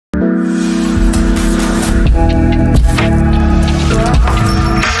The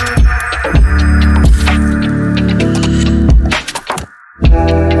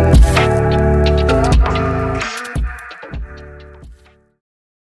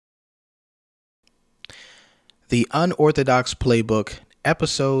Unorthodox Playbook,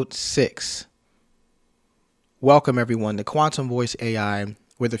 Episode 6. Welcome, everyone, to Quantum Voice AI,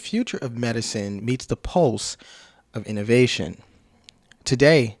 where the future of medicine meets the pulse of innovation.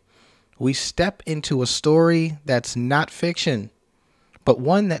 Today, we step into a story that's not fiction, but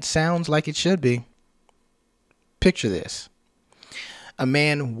one that sounds like it should be. Picture this. A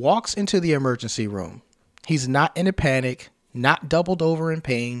man walks into the emergency room. He's not in a panic, not doubled over in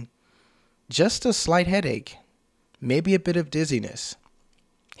pain, just a slight headache. Maybe a bit of dizziness.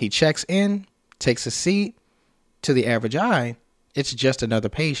 He checks in, takes a seat. To the average eye, it's just another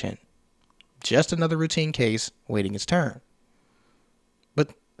patient. Just another routine case waiting its turn. But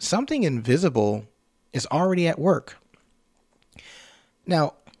something invisible is already at work.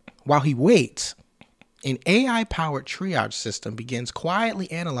 Now, while he waits, an AI-powered triage system begins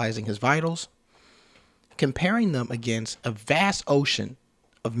quietly analyzing his vitals, comparing them against a vast ocean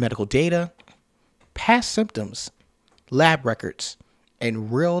of medical data, past symptoms, lab records,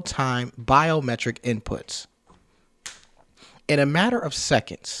 and real-time biometric inputs. In a matter of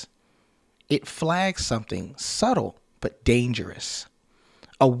seconds, it flags something subtle but dangerous.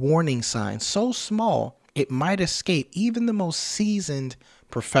 A warning sign so small it might escape even the most seasoned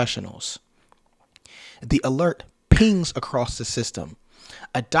professionals. The alert pings across the system.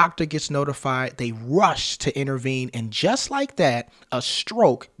 A doctor gets notified, they rush to intervene, and just like that, a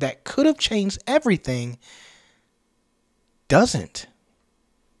stroke that could have changed everything doesn't.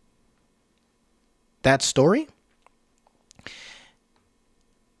 That story?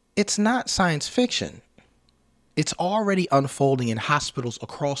 It's not science fiction. It's already unfolding in hospitals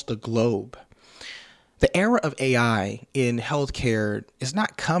across the globe. The era of AI in healthcare is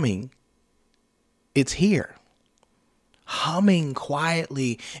not coming. It's here. Humming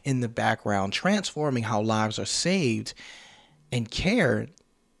quietly in the background, transforming how lives are saved and care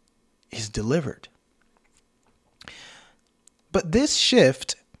is delivered. But this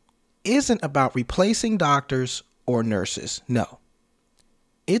shift isn't about replacing doctors or nurses. No.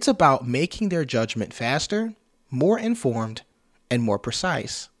 It's about making their judgment faster, more informed, and more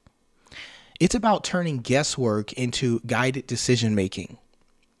precise. It's about turning guesswork into guided decision-making.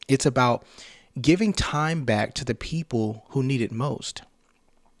 It's about giving time back to the people who need it most.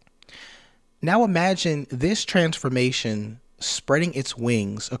 Now imagine this transformation spreading its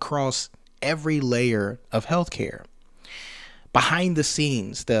wings across every layer of healthcare. Behind the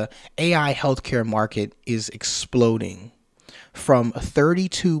scenes, the AI healthcare market is exploding from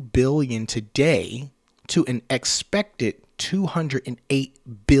 $32 billion today to an expected $208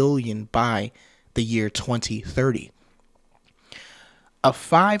 billion by the year 2030. A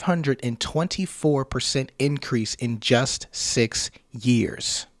 524% increase in just 6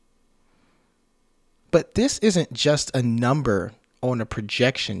 years. But this isn't just a number on a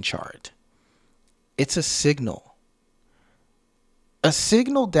projection chart. It's a signal. A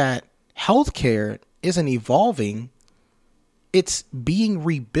signal that healthcare isn't evolving, it's being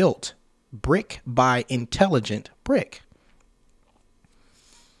rebuilt brick by intelligent brick.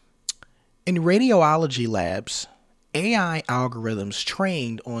 In radiology labs, AI algorithms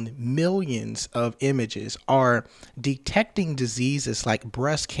trained on millions of images are detecting diseases like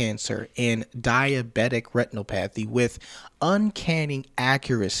breast cancer and diabetic retinopathy with uncanny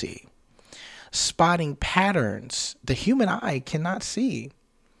accuracy, spotting patterns the human eye cannot see,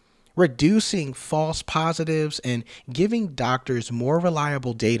 reducing false positives and giving doctors more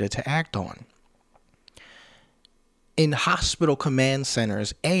reliable data to act on. In hospital command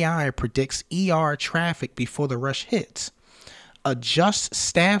centers, AI predicts ER traffic before the rush hits, adjusts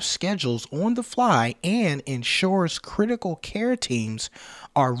staff schedules on the fly, and ensures critical care teams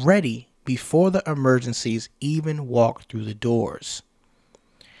are ready before the emergencies even walk through the doors.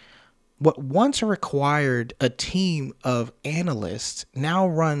 What once required a team of analysts now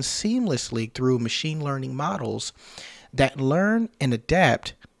runs seamlessly through machine learning models that learn and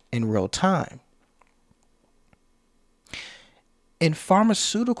adapt in real time. In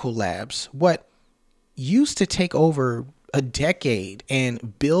pharmaceutical labs, what used to take over a decade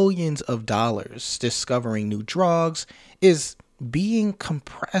and billions of dollars discovering new drugs is being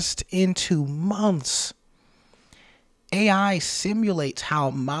compressed into months. AI simulates how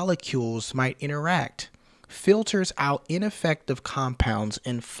molecules might interact, filters out ineffective compounds,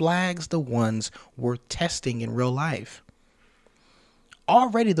 and flags the ones worth testing in real life.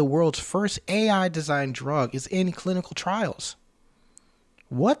 Already, the world's first AI-designed drug is in clinical trials.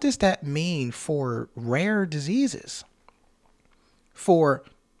 what does that mean for rare diseases, for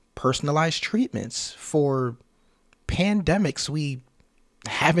personalized treatments, for pandemics we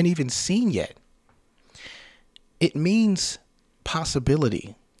haven't even seen yet? It means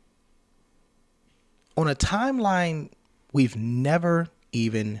possibility on a timeline we've never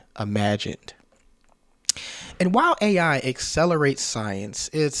even imagined. And while AI accelerates science,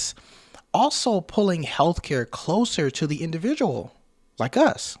 it's also pulling healthcare closer to the individual, like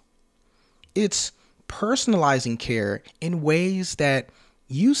us. It's personalizing care in ways that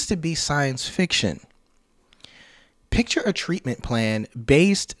used to be science fiction. Picture a treatment plan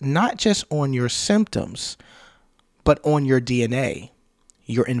based not just on your symptoms, but on your DNA,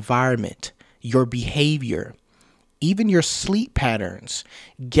 your environment, your behavior, even your sleep patterns,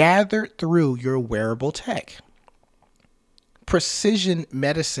 gathered through your wearable tech. Precision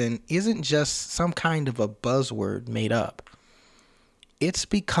medicine isn't just some kind of a buzzword made up. It's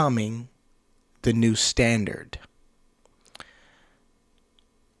becoming the new standard.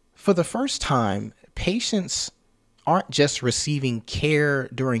 For the first time, patients aren't just receiving care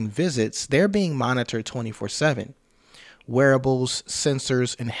during visits, they're being monitored 24/7. Wearables,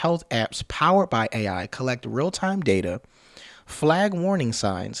 sensors, and health apps powered by AI collect real-time data, flag warning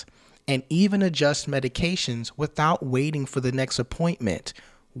signs, and even adjust medications without waiting for the next appointment.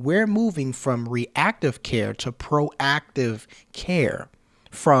 We're moving from reactive care to proactive care,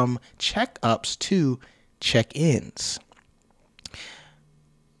 from checkups to check-ins.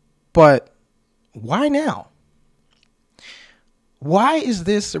 But why now? Why is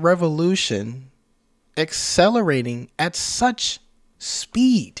this revolution accelerating at such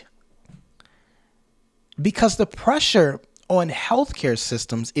speed? Because the pressure on healthcare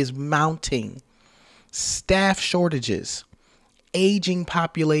systems is mounting. Staff shortages, aging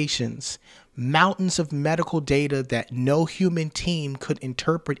populations, mountains of medical data that no human team could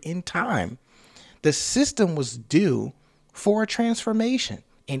interpret in time. The system was due for a transformation,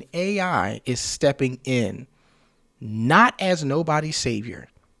 and AI is stepping in, not as nobody's savior.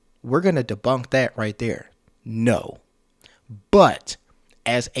 We're going to debunk that right there. No. But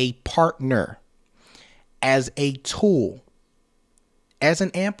as a partner, as a tool, as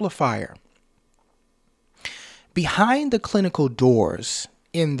an amplifier. Behind the clinical doors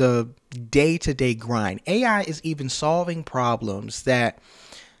in the day-to-day grind, AI is even solving problems that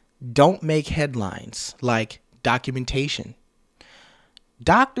don't make headlines, like documentation.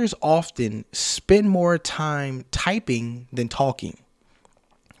 Doctors often spend more time typing than talking.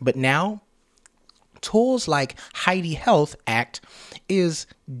 But now, tools like Heidi Health act as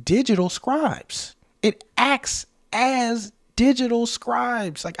digital scribes. It acts as digital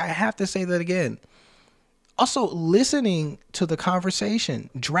scribes. Like, I have to say that again. Also, listening to the conversation,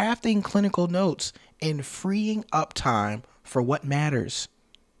 drafting clinical notes, and freeing up time for what matters.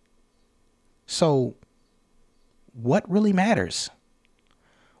 So, what really matters?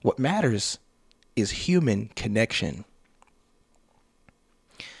 What matters is human connection.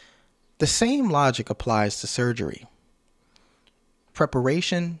 The same logic applies to surgery.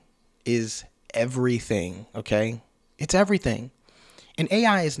 Preparation is everything, okay? It's everything. And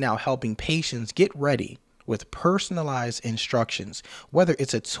AI is now helping patients get ready with personalized instructions, whether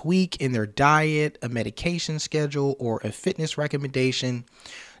it's a tweak in their diet, a medication schedule, or a fitness recommendation,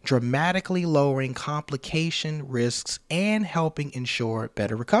 dramatically lowering complication risks and helping ensure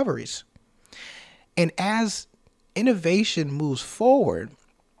better recoveries. And as innovation moves forward,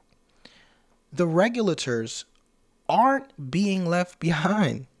 the regulators aren't being left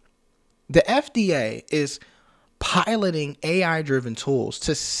behind. The FDA is piloting AI-driven tools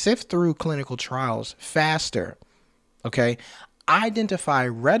to sift through clinical trials faster, okay? Identify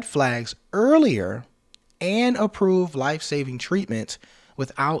red flags earlier and approve life-saving treatments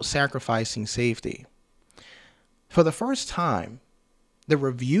without sacrificing safety. For the first time, the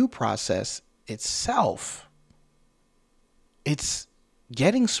review process itself, it's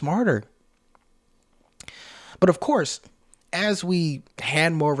getting smarter. But of course, as we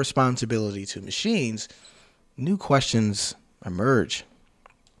hand more responsibility to machines, new questions emerge.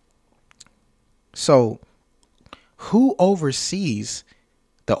 So, who oversees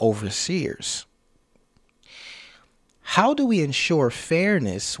the overseers? How do we ensure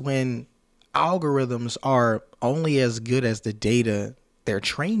fairness when algorithms are only as good as the data they're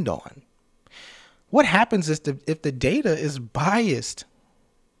trained on? What happens if the data is biased,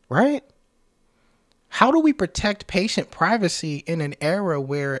 right? How do we protect patient privacy in an era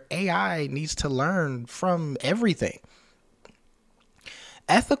where AI needs to learn from everything?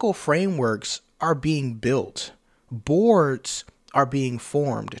 Ethical frameworks are being built. Boards are being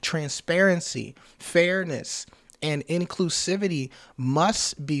formed. Transparency, fairness, And inclusivity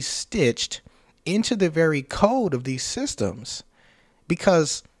must be stitched into the very code of these systems,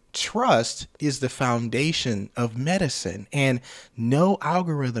 because trust is the foundation of medicine, and no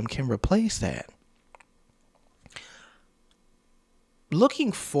algorithm can replace that.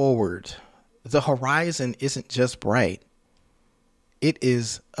 Looking forward, the horizon isn't just bright, it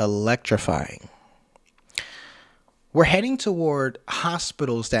is electrifying. We're heading toward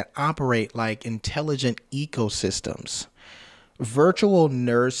hospitals that operate like intelligent ecosystems, virtual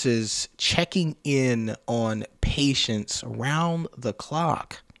nurses checking in on patients round the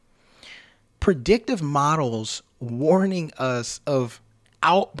clock, predictive models warning us of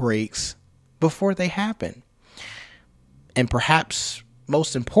outbreaks before they happen, and perhaps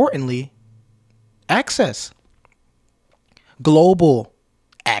most importantly, access. Global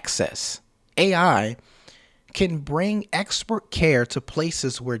access. AI can bring expert care to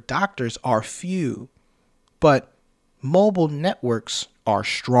places where doctors are few, but mobile networks are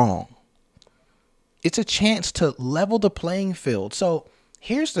strong. It's a chance to level the playing field. So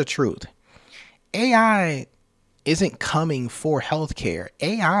here's the truth. AI isn't coming for healthcare.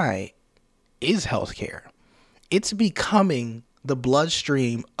 AI is healthcare. It's becoming the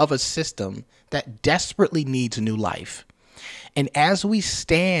bloodstream of a system that desperately needs new life. And as we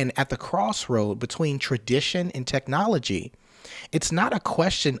stand at the crossroad between tradition and technology, it's not a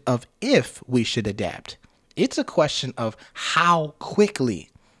question of if we should adapt. It's a question of how quickly.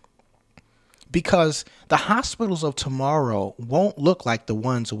 Because the hospitals of tomorrow won't look like the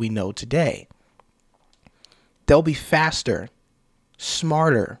ones we know today. They'll be faster,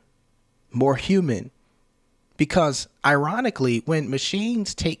 smarter, more human. Because ironically, when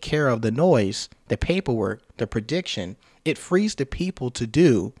machines take care of the noise, the paperwork, the prediction, it frees the people to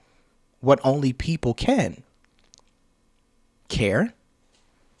do what only people can. Care,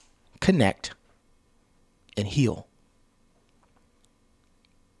 connect, and heal.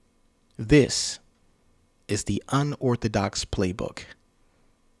 This is the Unorthodox Playbook.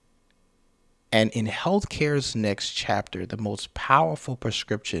 And in healthcare's next chapter, the most powerful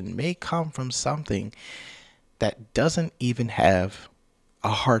prescription may come from something that doesn't even have a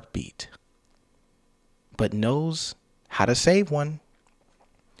heartbeat, but knows how to save one.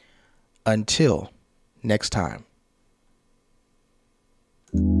 Until next time.